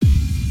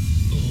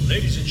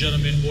Ladies and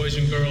gentlemen, boys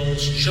and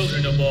girls,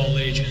 children of all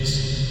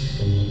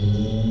ages,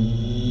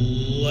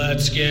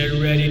 let's get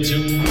ready to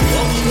He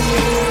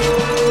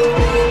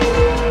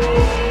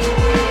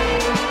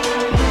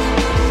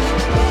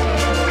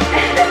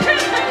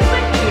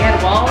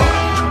had walls,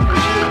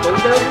 and she was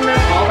bulldozing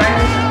them all by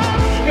herself.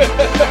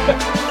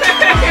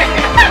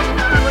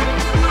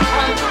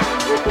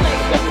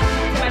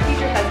 To my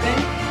future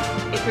husband,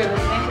 if you're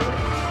listening to this,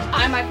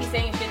 I might be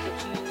saying shit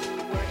that you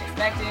weren't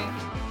expecting.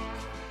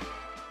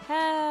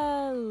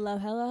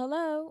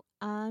 Hello.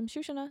 I'm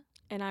Suswana.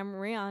 And I'm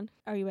Rian.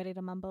 Are you ready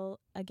to mumble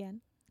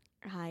again?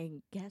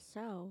 I guess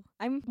so.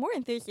 I'm more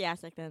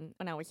enthusiastic than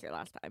when I was here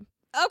last time.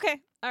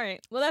 Okay. All right.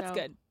 Well, that's So,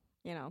 good.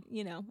 You know,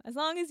 As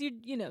long as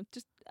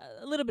just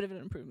a little bit of an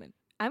improvement.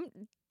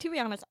 to be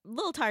honest, a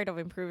little tired of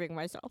improving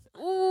myself.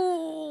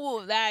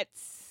 Ooh,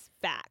 that's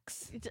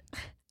facts.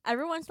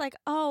 Everyone's like,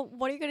 oh,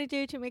 what are you going to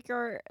do to make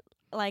to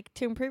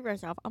improve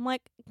yourself? I'm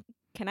like,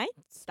 can I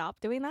stop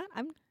doing that?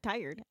 I'm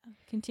tired.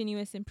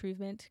 Continuous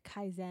improvement,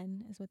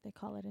 Kaizen is what they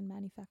call it in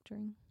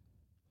manufacturing.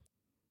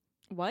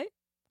 What?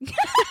 She's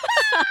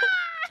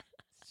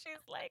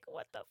like,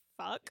 what the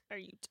fuck are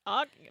you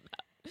talking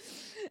about?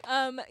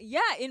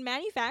 In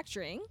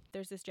manufacturing,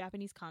 there's this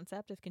Japanese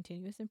concept of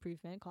continuous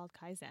improvement called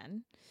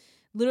Kaizen.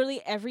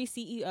 Literally every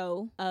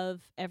CEO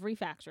of every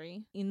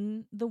factory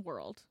in the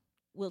world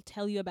will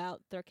tell you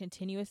about their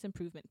continuous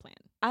improvement plan.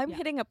 I'm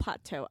hitting a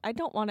plateau. I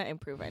don't want to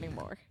improve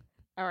anymore.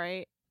 All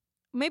right.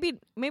 Maybe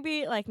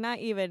like not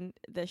even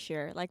this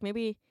year. Like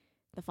maybe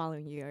the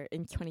following year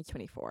in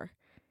 2024.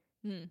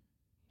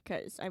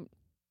 Because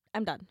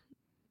I'm done.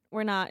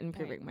 We're not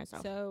improving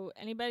myself. So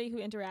anybody who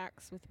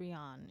interacts with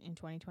Rian in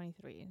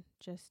 2023,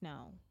 just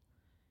know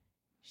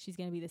she's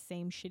going to be the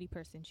same shitty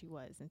person she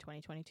was in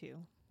 2022.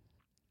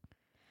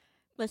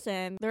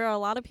 Listen, there are a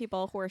lot of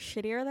people who are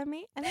shittier than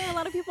me, and there are a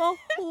lot of people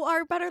who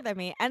are better than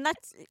me, and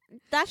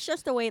that's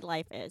just the way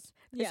life is.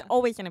 There's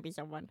always going to be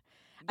someone.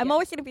 I'm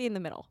always going to be in the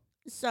middle.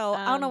 So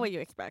I don't know what you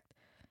expect.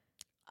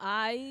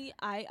 I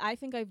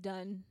think I've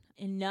done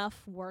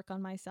enough work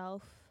on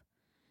myself.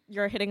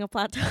 You're hitting a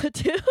plateau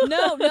too?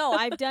 No,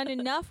 I've done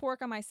enough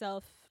work on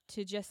myself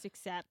to just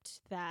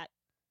accept that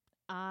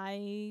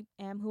I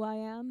am who I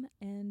am,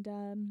 and I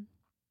don't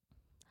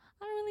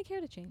really care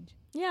to change.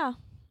 Yeah.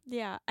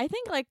 I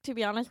think, to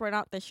be honest, we're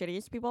not the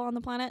shittiest people on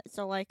the planet,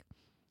 so,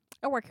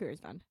 our work here is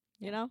done,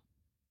 you know?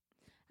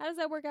 How does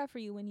that work out for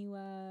you when you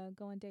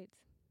go on dates?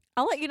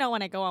 I'll let you know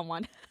when I go on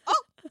one.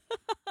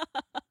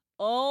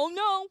 Oh,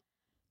 no.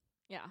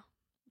 Yeah.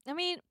 I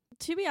mean,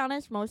 to be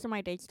honest, most of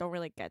my dates don't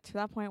really get to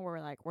that point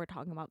where we're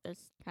talking about this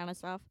kind of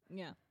stuff.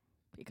 Yeah.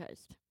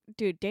 Because,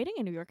 dude, dating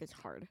in New York is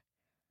hard.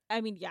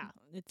 I mean, yeah.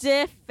 It's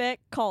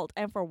difficult.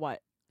 And for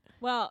what?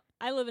 Well,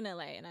 I live in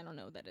LA, and I don't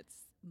know that it's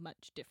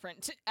much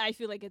different. I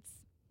feel like it's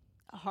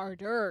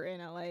harder in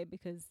LA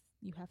because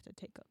you have to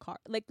take a car.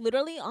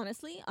 Literally,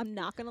 honestly, I'm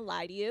not going to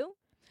lie to you.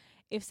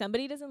 If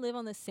somebody doesn't live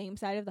on the same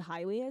side of the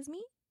highway as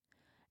me,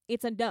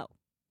 it's a no.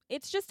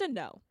 It's just a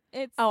no.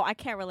 I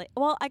can't relate.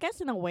 Well, I guess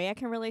in a way I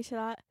can relate to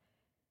that.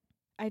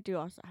 I do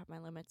also have my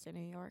limits in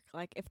New York.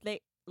 If you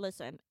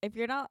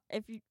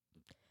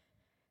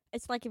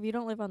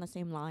don't live on the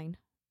same line.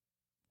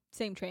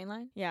 Same train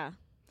line? Yeah.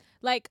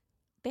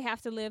 They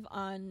have to live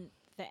on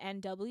the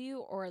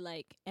NW or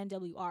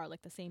NWR,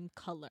 the same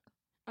color.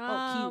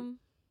 Cute.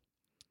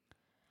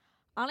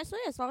 Honestly,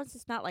 as long as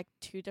it's not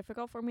too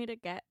difficult for me to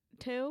get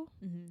to,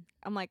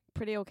 I'm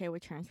pretty okay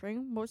with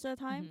transferring most of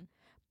the time.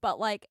 But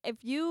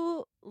if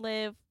you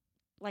live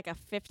a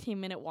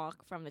 15-minute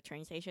walk from the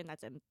train station,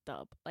 that's a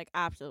dub.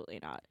 Absolutely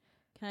not.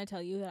 Can I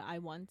tell you that I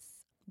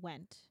once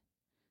went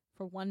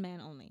for one man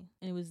only,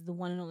 and it was the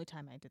one and only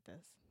time I did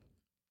this.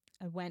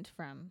 I went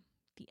from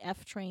the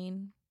F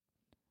train,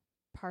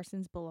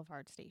 Parsons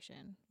Boulevard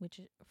station, which,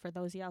 for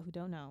those of y'all who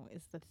don't know,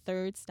 is the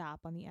third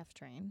stop on the F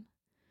train,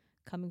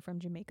 coming from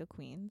Jamaica,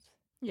 Queens.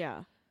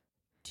 Yeah.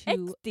 To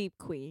It's deep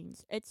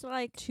Queens. It's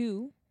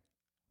to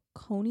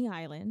Coney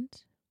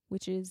Island,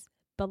 which is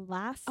the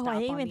last stop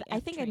on the F I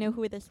think train. I know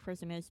who this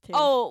person is too.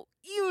 Oh,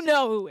 you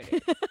know who it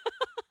is.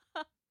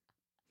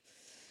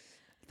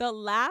 The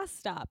last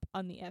stop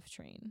on the F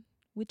train,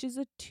 which is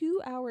a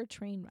 2-hour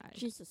train ride.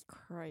 Jesus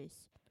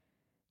Christ.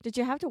 Did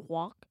you have to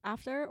walk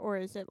after, or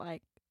is it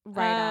right off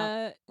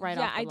Yeah, the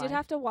I did line?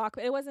 have to walk.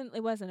 It wasn't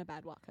a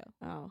bad walk though.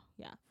 Oh.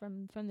 Yeah,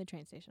 from the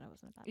train station, it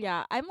wasn't a bad walk.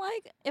 Yeah, I'm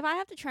if I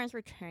have to transfer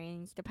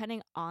trains,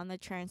 depending on the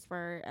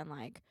transfer and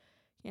I'm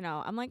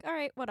all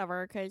right,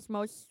 whatever, because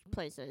most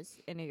places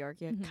in New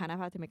York, you kind of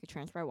have to make a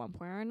transfer at one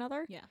point or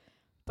another. Yeah.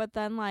 But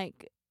then,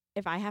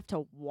 if I have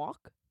to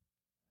walk,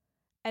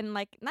 and,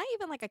 not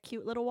even, a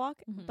cute little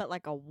walk, but,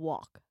 a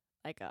walk,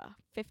 a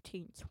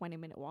 15,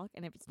 20-minute walk,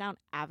 and if it's down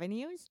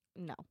avenues,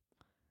 no.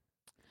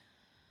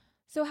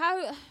 So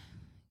how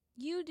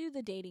you do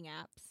the dating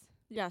apps?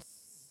 Yes.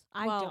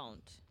 I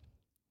don't.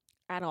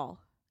 At all.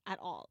 At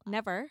all.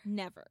 Never.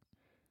 Never.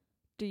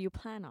 Do you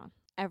plan on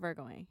ever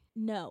going?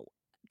 No.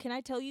 Can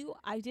I tell you,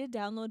 I did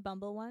download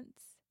Bumble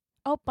once.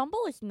 Oh,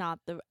 Bumble is not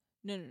the...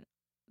 No.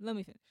 Let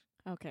me finish.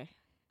 Okay.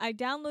 I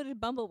downloaded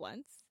Bumble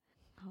once.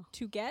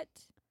 to get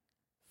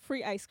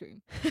free ice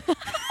cream.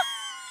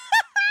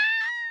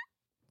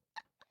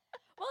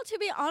 Well, to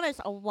be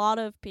honest, a lot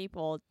of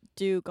people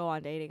do go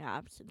on dating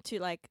apps to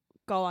like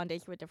go on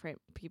dates with different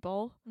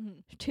people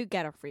to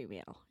get a free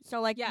meal.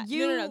 So like, Yeah,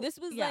 no. This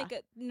was like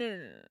no.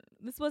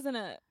 This wasn't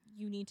a.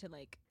 You need to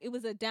like. It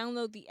was a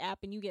download the app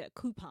and you get a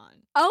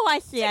coupon. Oh, I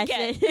see. I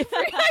get see.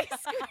 free ice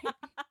cream.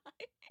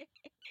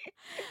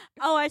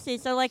 Oh, I see.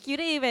 So like, you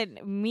didn't even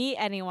meet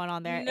anyone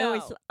on there. No. It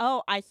was.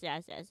 Oh, I see.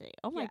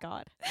 Oh my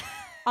god.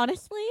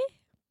 Honestly,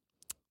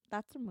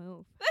 that's a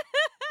move.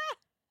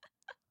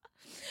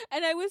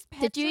 And I was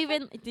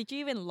petrified. Did you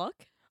even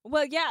look?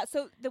 Well, yeah.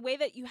 So the way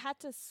that you had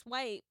to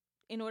swipe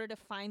in order to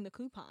find the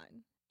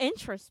coupon.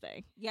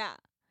 Interesting. Yeah.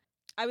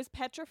 I was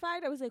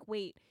petrified. I was like,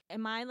 wait,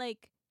 am I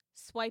like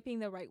swiping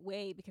the right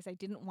way? Because I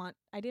didn't.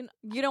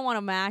 You don't want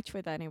to match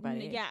with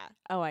anybody. Yeah.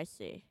 Oh, I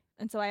see.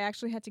 And so I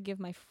actually had to give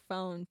my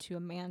phone to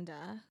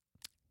Amanda,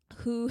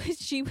 who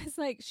she was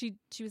like, she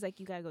was like,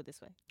 you gotta go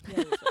this way. You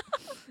gotta go this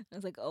way. I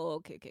was like, oh,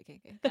 okay. Got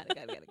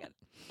it.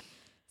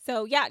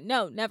 So yeah,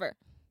 no, never.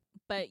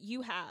 But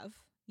you've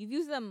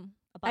used them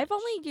a bunch. I've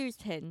only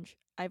used Hinge.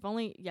 I've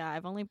only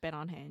been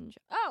on Hinge.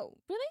 Oh,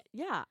 really?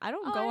 Yeah, I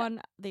don't go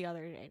on the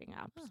other dating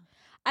apps.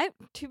 Huh.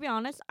 To be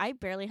honest, I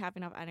barely have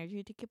enough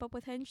energy to keep up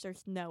with Hinge.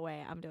 There's no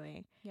way I'm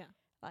doing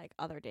like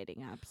other dating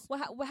apps.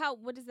 Well,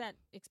 what has that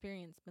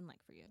experience been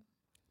like for you?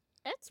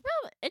 It's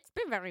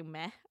been very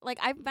meh. Like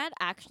I've met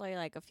actually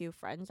like a few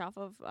friends off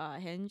of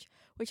Hinge,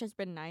 which has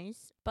been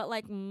nice. But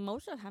like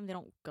most of the time they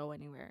don't go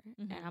anywhere,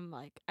 and I'm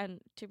like,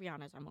 and to be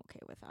honest, I'm okay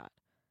with that.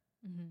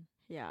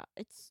 Yeah,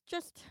 it's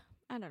just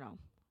I don't know.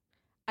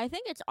 I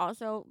think it's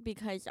also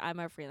because I'm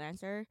a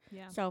freelancer.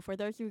 Yeah. So for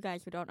those of you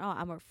guys who don't know,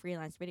 I'm a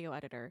freelance video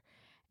editor,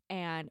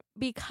 and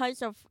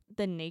because of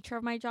the nature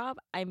of my job,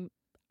 I'm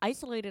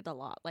isolated a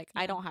lot. Like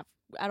I don't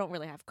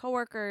really have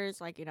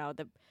coworkers. Like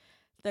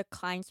the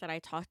clients that I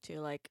talk to,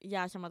 like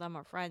some of them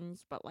are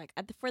friends, but like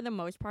for the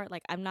most part,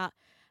 like I'm not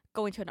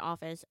going to an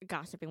office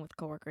gossiping with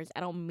coworkers. I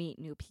don't meet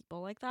new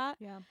people like that.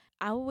 Yeah.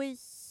 I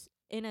was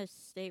in a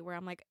state where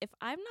I'm like, if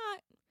I'm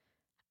not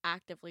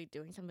actively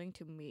doing something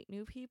to meet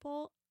new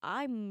people,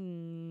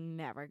 I'm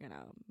never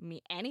gonna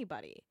meet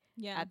anybody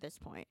at this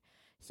point.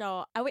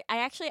 So I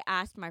actually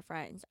asked my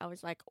friends, I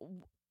was like,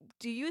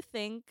 do you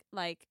think,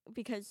 like,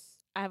 because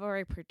I have a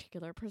very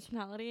particular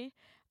personality,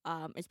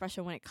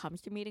 especially when it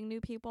comes to meeting new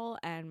people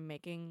and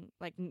meeting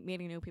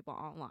new people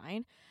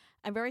online,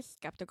 I'm very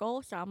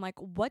skeptical. So I'm like,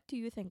 what do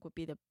you think would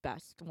be the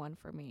best one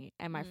for me?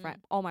 And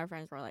all my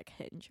friends were like,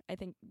 Hinge. I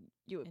think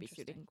you would be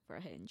suiting for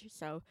a Hinge.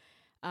 So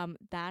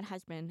that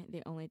has been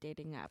the only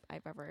dating app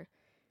I've ever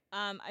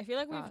I feel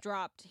like we've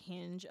dropped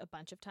Hinge a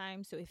bunch of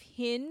times. So if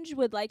Hinge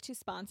would like to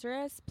sponsor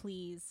us,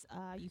 please,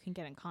 you can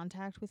get in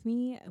contact with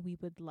me. We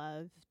would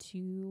love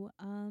to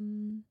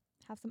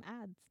have some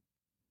ads.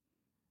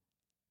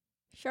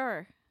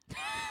 Sure.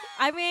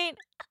 I mean,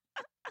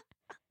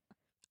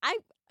 I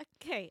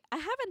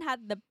haven't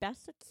had the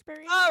best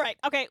experience. All right.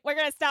 Okay, we're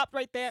gonna stop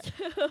right there.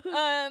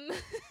 I'm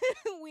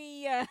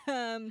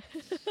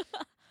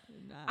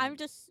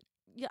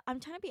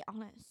trying to be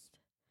honest.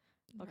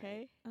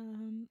 Okay.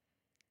 Right.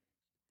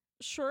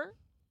 Sure.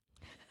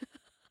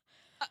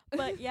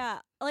 But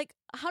yeah, like,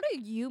 how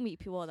do you meet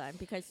people then?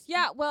 Because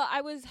well,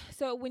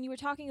 so when you were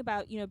talking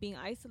about, being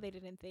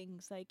isolated and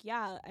things, like,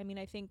 I mean,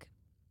 I think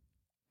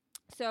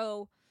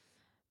so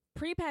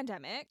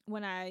pre-pandemic,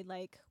 when I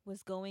like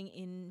was going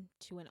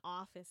into an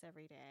office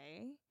every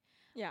day,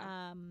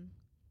 and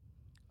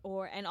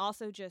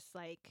also just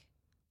like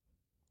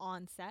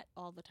on set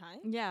all the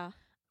time,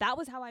 that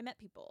was how I met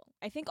people.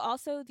 I think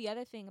also the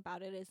other thing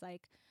about it is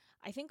like,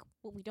 I think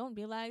what we don't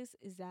realize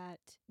is that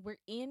we're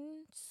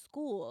in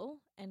school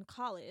and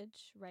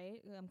college,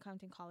 right? I'm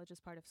counting college as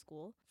part of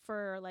school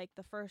for like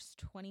the first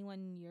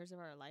 21 years of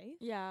our life.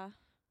 Yeah.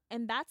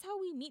 And that's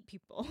how we meet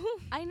people.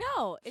 I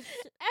know. And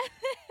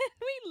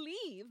we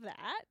leave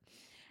that.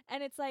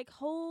 And it's like,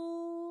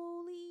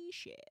 holy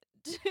shit.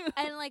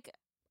 And like,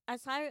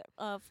 aside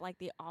of like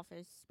the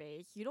office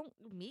space, you don't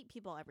meet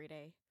people every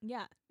day.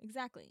 Yeah,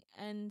 exactly.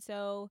 And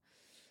so,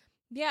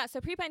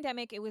 so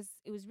pre-pandemic, it was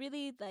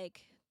really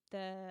like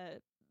the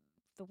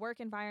work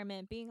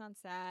environment, being on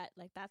set,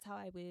 like that's how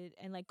I would,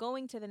 and like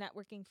going to the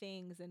networking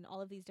things and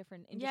all of these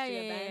different industry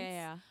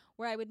events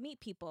where I would meet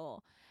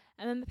people.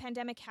 And then the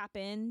pandemic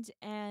happened,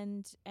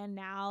 and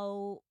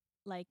now,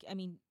 like, I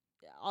mean,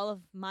 all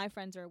of my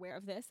friends are aware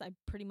of this.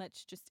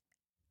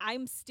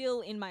 I'm still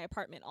in my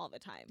apartment all the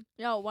time.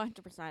 No,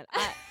 100%.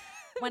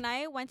 When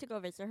I went to go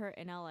visit her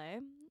in LA,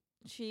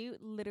 she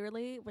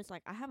literally was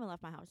like, I haven't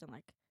left my house in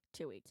like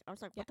 2 weeks. I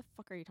was like, what the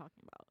fuck are you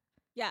talking about?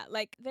 Yeah,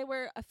 like there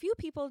were a few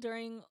people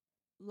during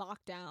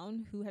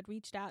lockdown who had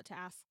reached out to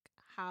ask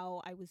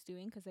how I was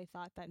doing because they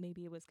thought that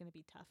maybe it was going to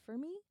be tough for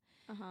me.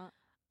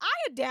 I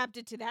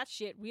adapted to that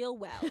shit real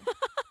well.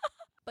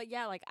 But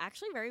yeah, like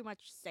actually very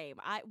much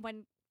same.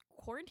 When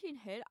quarantine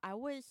hit, I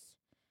don't want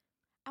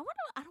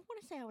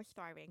to say I was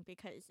starving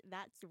because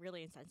that's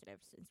really insensitive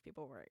since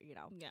people were,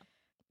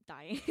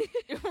 dying.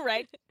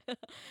 Right.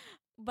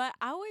 But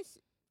I was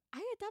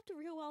I adapted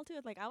real well to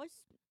it. Like I was,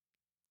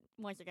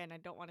 once again, I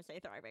don't want to say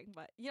thriving,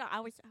 but I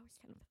was kind of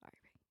thriving.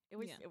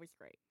 It was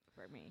great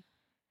for me.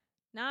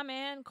 Nah,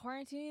 man,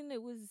 quarantine.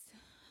 It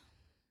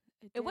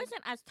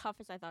wasn't as tough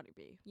as I thought it'd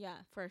be. Yeah,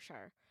 For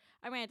sure.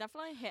 I mean, I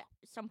definitely hit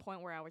some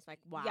point where I was like,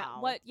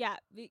 wow. Yeah.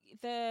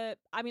 The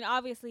I mean,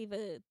 obviously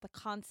the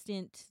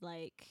constant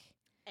like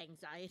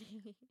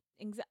Anxiety.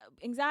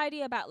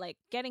 anxiety about like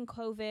getting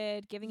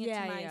COVID, giving it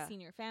Yeah, to my yeah.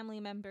 senior family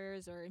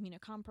members or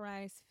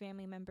immunocompromised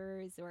family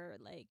members, or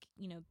like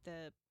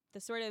the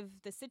sort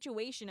of the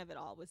situation of it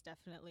all was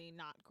definitely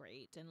not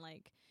great, and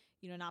like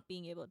not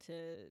being able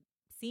to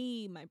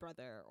see my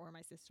brother or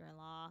my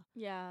sister-in-law,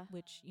 Yeah.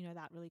 which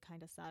that really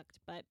kind of sucked.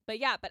 But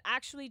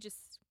actually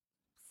just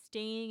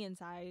staying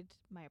inside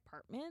my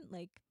apartment,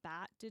 like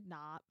that did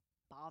not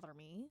bother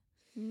me.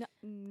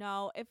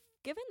 No, if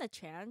given the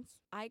chance,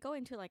 I go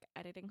into like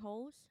editing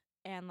holes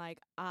and like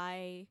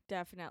I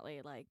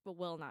definitely like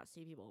will not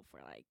see people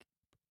for like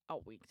a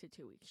week to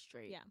 2 weeks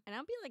straight. Yeah. And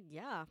I'll be like,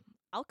 yeah,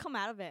 I'll come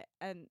out of it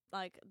and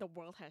like the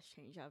world has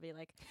changed. I'll be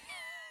like,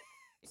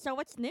 so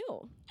what's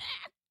new?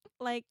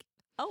 Like,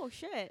 oh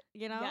shit,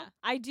 Yeah,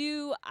 I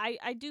do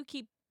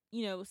keep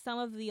some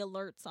of the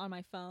alerts on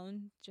my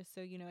phone, just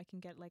so I can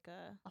get like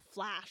a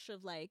flash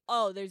of like,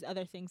 oh, there's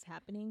other things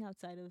happening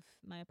outside of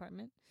my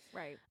apartment.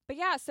 Right. But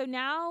yeah, so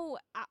now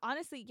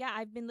honestly, yeah,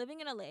 I've been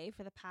living in LA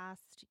for the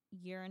past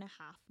year and a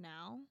half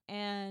now,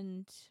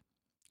 and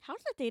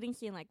How's the dating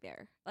scene like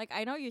there? Like,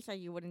 I know you said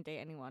you wouldn't date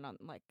anyone on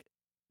like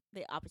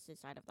the opposite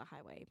side of the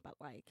highway, but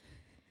like,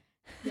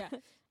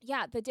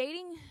 yeah, the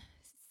dating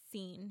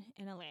scene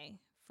in LA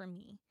for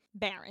me,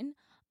 barren.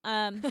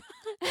 It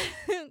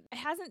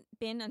hasn't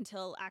been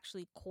until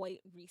actually quite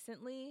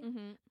recently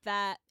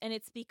that, and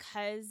it's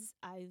because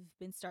I've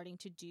been starting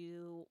to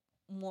do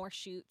more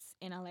shoots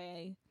in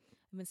LA.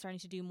 I've been starting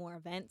to do more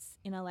events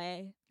in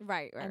LA.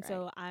 Right. And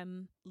so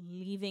I'm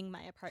leaving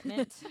my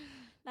apartment.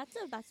 That's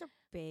a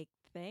big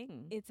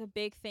thing. It's a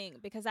big thing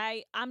because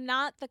I'm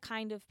not the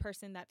kind of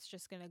person that's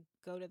just going to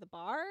go to the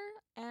bar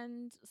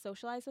and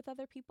socialize with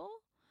other people.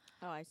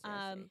 Oh, I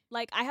see.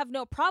 Like I have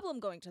no problem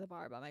going to the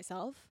bar by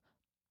myself,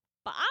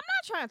 but I'm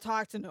not trying to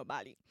talk to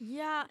nobody.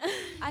 Yeah,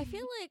 I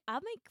feel like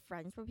I'll make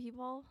friends with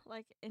people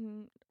like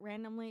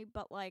randomly,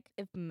 but like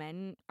if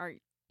men are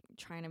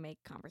trying to make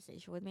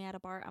conversation with me at a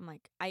bar, I'm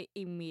like, I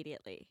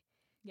immediately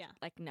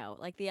like no.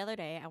 Like the other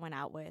day I went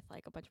out with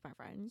like a bunch of my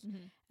friends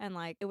and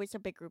like it was a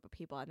big group of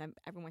people and then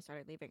everyone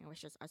started leaving. It was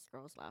just us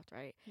girls left,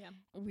 right? Yeah.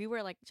 We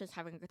were like just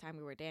having a good time.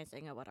 We were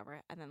dancing or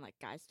whatever, and then like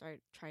guys started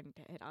trying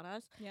to hit on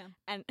us. Yeah.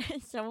 And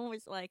someone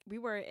was like, we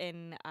were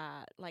in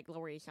like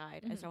Lower East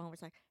Side, and someone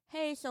was like,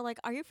 hey, so like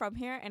are you from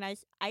here? And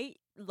I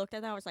looked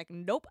at them, I was like,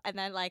 nope. And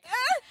then like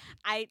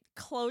I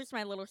closed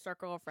my little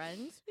circle of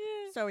friends.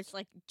 So it's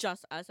like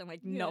just us and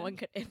like no one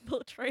could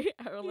infiltrate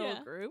our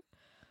little group.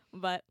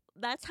 But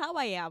that's how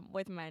I am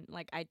with men.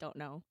 Like, I don't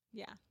know.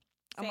 Yeah.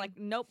 I'm like,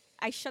 nope.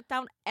 I shut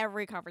down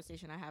every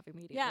conversation I have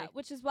immediately. Yeah,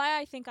 which is why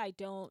I think I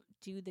don't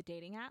do the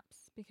dating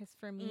apps, because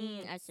for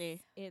me, I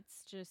see.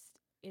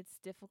 It's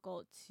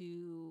difficult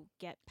to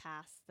get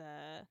past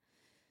the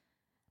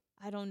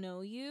I don't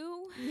know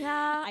you.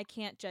 Yeah. I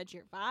can't judge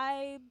your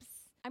vibes.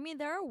 I mean,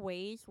 there are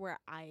ways where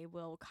I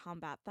will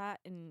combat that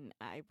and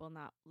I will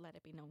not let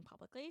it be known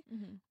publicly.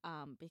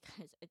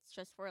 Because it's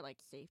just for like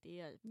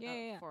safety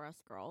for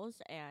us girls.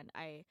 And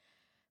I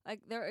like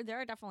there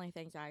are definitely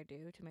things that I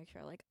do to make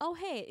sure like, oh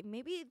hey,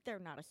 maybe they're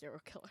not a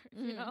serial killer,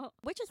 you know?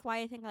 Which is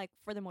why I think like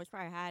for the most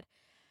part I had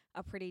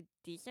a pretty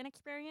decent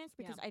experience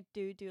because I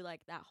do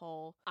like that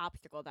whole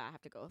obstacle that I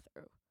have to go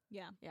through.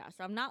 Yeah.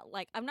 So I'm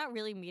not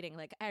really meeting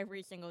like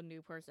every single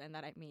new person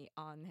that I meet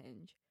on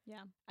Hinge.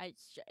 Yeah.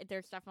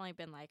 There's definitely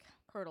been like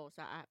hurdles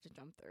that I have to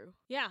jump through.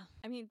 Yeah.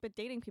 I mean, but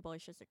dating people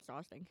is just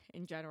exhausting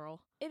in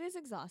general. It is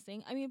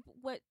exhausting. I mean,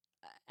 what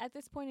at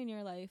this point in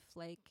your life,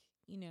 like,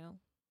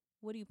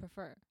 what do you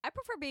prefer? I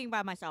prefer being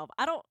by myself.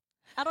 I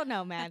don't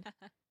know, man.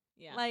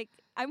 Yeah. Like,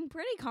 I'm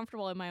pretty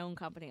comfortable in my own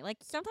company. Like,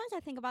 sometimes I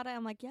think about it,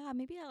 I'm like, yeah,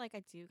 maybe I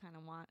do kind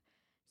of want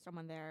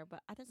someone there,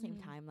 but at the same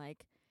time,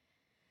 like,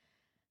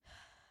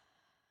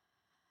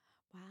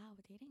 wow,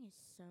 dating is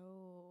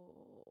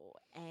so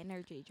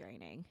energy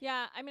draining.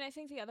 Yeah, I mean, I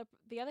think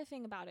the other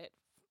thing about it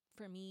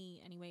for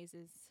me anyways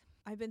is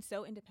I've been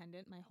so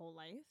independent my whole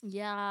life.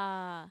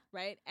 Yeah.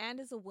 Right? And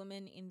as a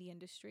woman in the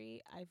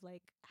industry, I've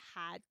like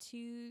had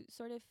to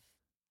sort of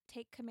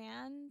take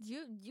command.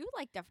 You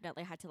like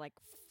definitely had to like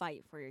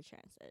fight for your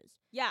chances.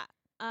 Yeah.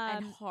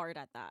 And hard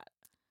at that.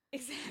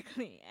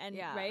 Exactly. And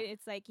right,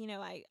 it's like,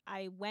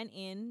 I went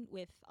in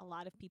with a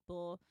lot of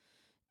people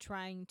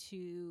trying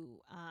to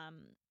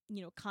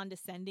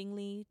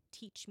condescendingly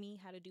teach me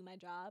how to do my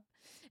job.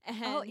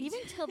 And even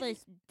till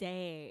this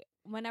day,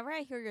 whenever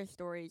I hear your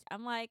stories,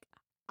 I'm like,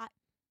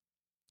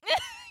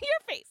 your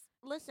face.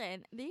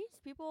 Listen, these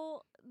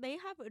people, they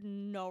have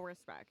no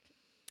respect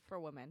for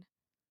women.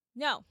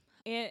 No.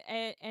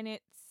 And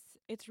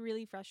it's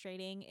really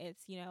frustrating.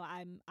 It's,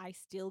 I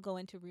still go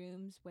into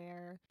rooms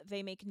where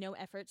they make no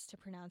efforts to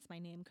pronounce my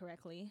name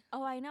correctly.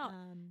 Oh, I know.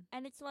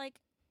 And it's like,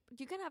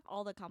 you can have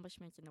all the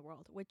accomplishments in the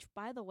world, which,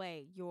 by the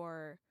way,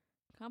 your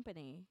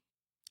company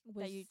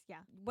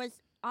was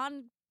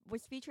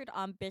featured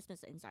on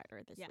Business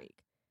Insider this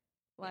week.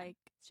 Like,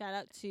 shout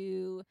out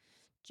to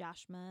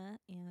Joshua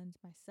and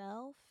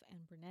myself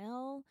and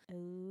Brunel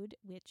Ode,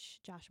 which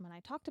Joshua and I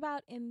talked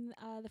about in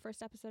the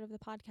first episode of the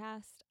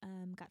podcast,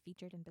 got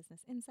featured in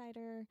Business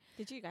Insider.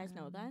 Did you guys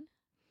know then?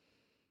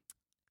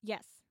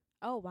 Yes.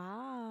 Oh,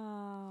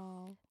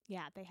 wow.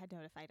 Yeah, they had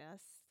notified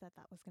us that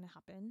was going to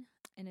happen,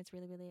 and it's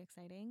really, really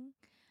exciting.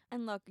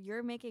 And look,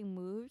 you're making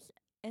moves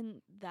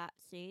in that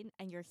scene,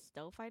 and you're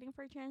still fighting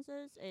for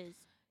chances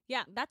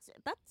that's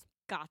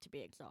got to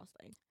be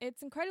exhausting.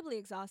 It's incredibly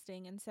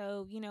exhausting. And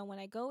so, when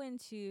I go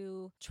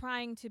into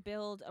trying to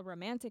build a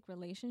romantic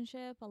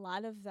relationship, a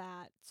lot of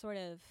that sort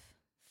of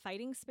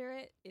fighting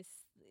spirit is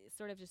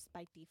sort of just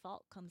by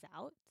default comes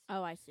out.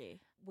 Oh, I see.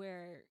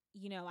 Where,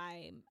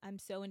 I'm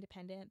so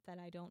independent that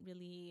I don't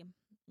really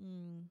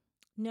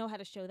know how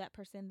to show that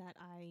person that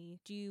I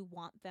do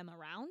want them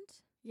around.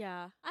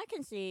 Yeah, I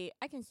can see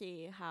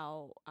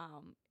how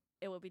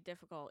it would be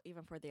difficult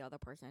even for the other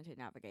person to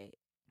navigate.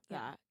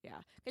 Yeah.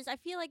 Because I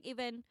feel like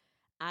even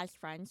as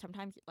friends,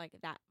 sometimes like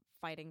that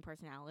fighting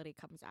personality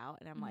comes out,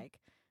 and I'm like,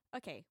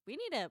 okay, we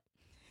need to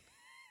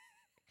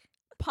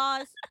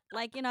pause,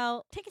 like,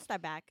 take a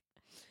step back,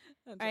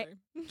 right?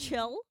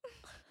 Chill.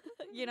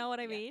 You know what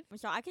I mean?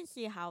 So I can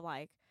see how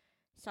like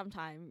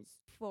sometimes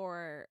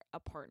for a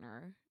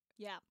partner,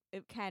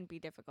 it can be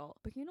difficult.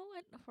 But you know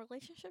what?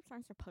 Relationships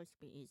aren't supposed to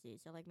be easy.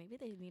 So like maybe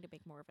they need to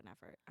make more of an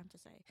effort. I'm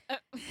just saying.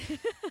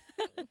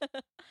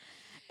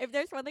 If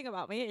there's one thing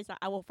about me, is that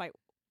I will fight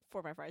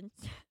for my friends.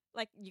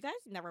 Like, you guys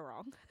never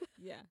wrong.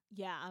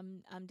 Yeah,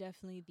 I'm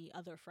definitely the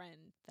other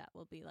friend that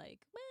will be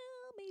like, well,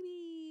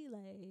 maybe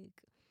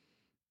like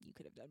you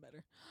could have done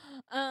better.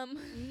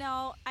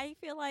 No, I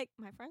feel like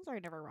my friends are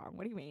never wrong.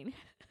 What do you mean?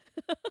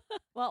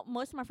 Well,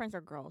 most of my friends are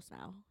girls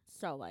now,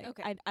 so like,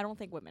 okay. I don't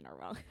think women are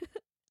wrong.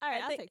 All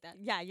right, I'll take that.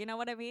 Yeah, you know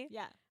what I mean?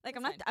 Yeah, like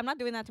I'm not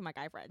doing that to my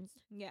guy friends.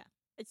 Yeah.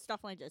 It's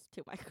definitely just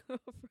to my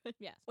girlfriend.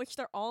 Yeah. Which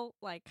they're all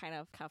like kind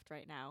of cuffed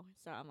right now.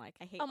 So I'm like,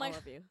 I hate all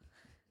of you.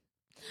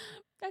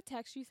 That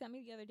text you sent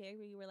me the other day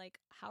where you were like,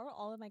 how are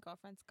all of my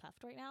girlfriends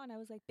cuffed right now? And I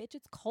was like, bitch,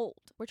 it's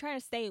cold. We're trying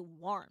to stay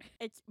warm.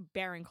 It's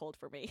barren cold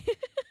for me.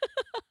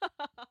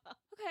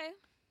 Okay.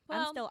 Well,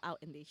 I'm still out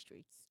in these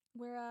streets.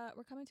 We're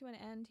coming to an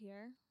end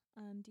here.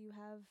 Do you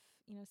have,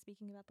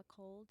 speaking about the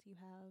cold, do you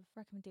have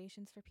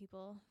recommendations for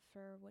people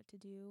for what to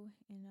do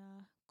in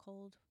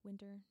cold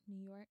winter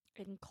New York?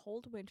 In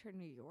cold winter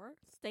New York?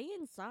 Stay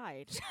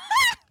inside.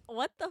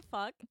 What the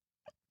fuck?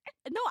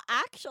 No,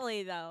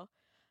 actually though.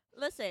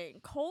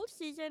 Listen, cold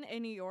season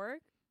in New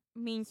York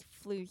means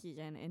flu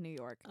season in New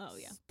York. Oh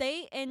yeah.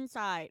 Stay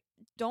inside.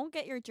 Don't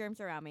get your germs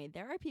around me.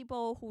 There are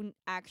people who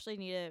actually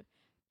need to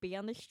be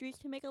on the streets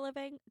to make a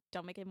living.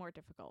 Don't make it more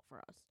difficult for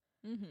us.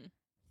 Mm-hmm.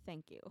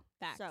 Thank you.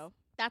 Facts. So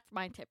that's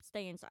my tip.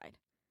 Stay inside.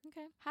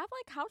 Okay. Have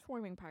like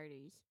housewarming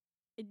parties.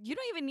 You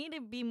don't even need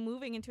to be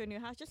moving into a new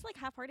house. Just like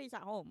have parties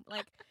at home.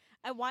 Like,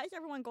 why is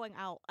everyone going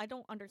out? I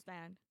don't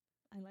understand.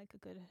 I like a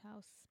good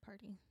house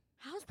party.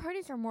 House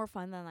parties are more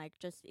fun than like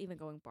just even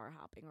going bar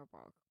hopping or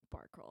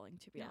bar crawling,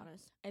 to be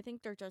honest. I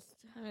think they're just...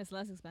 I mean, it's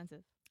less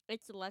expensive.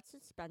 It's less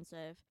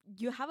expensive.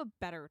 You have a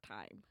better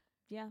time.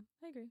 Yeah,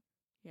 I agree.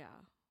 Yeah.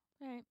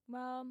 All right.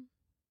 Well,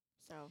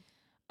 so...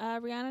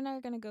 Rihanna and I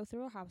are going to go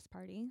through a house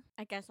party.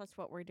 I guess that's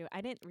what we're doing.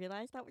 I didn't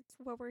realize that was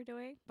what we're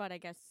doing, but I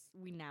guess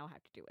we now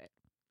have to do it.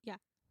 Yeah.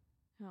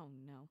 Oh,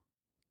 no.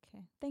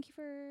 Okay. Thank you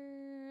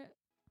for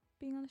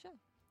being on the show.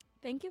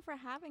 Thank you for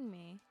having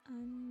me.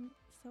 I'm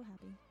so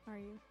happy. Are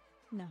you?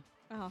 No.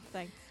 Oh,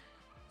 thanks.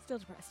 Still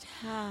depressed.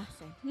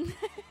 Same.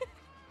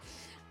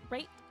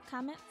 Rate,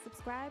 comment,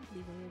 subscribe,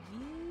 leave a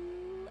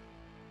review,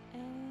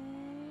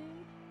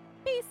 and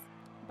peace.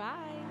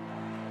 Bye.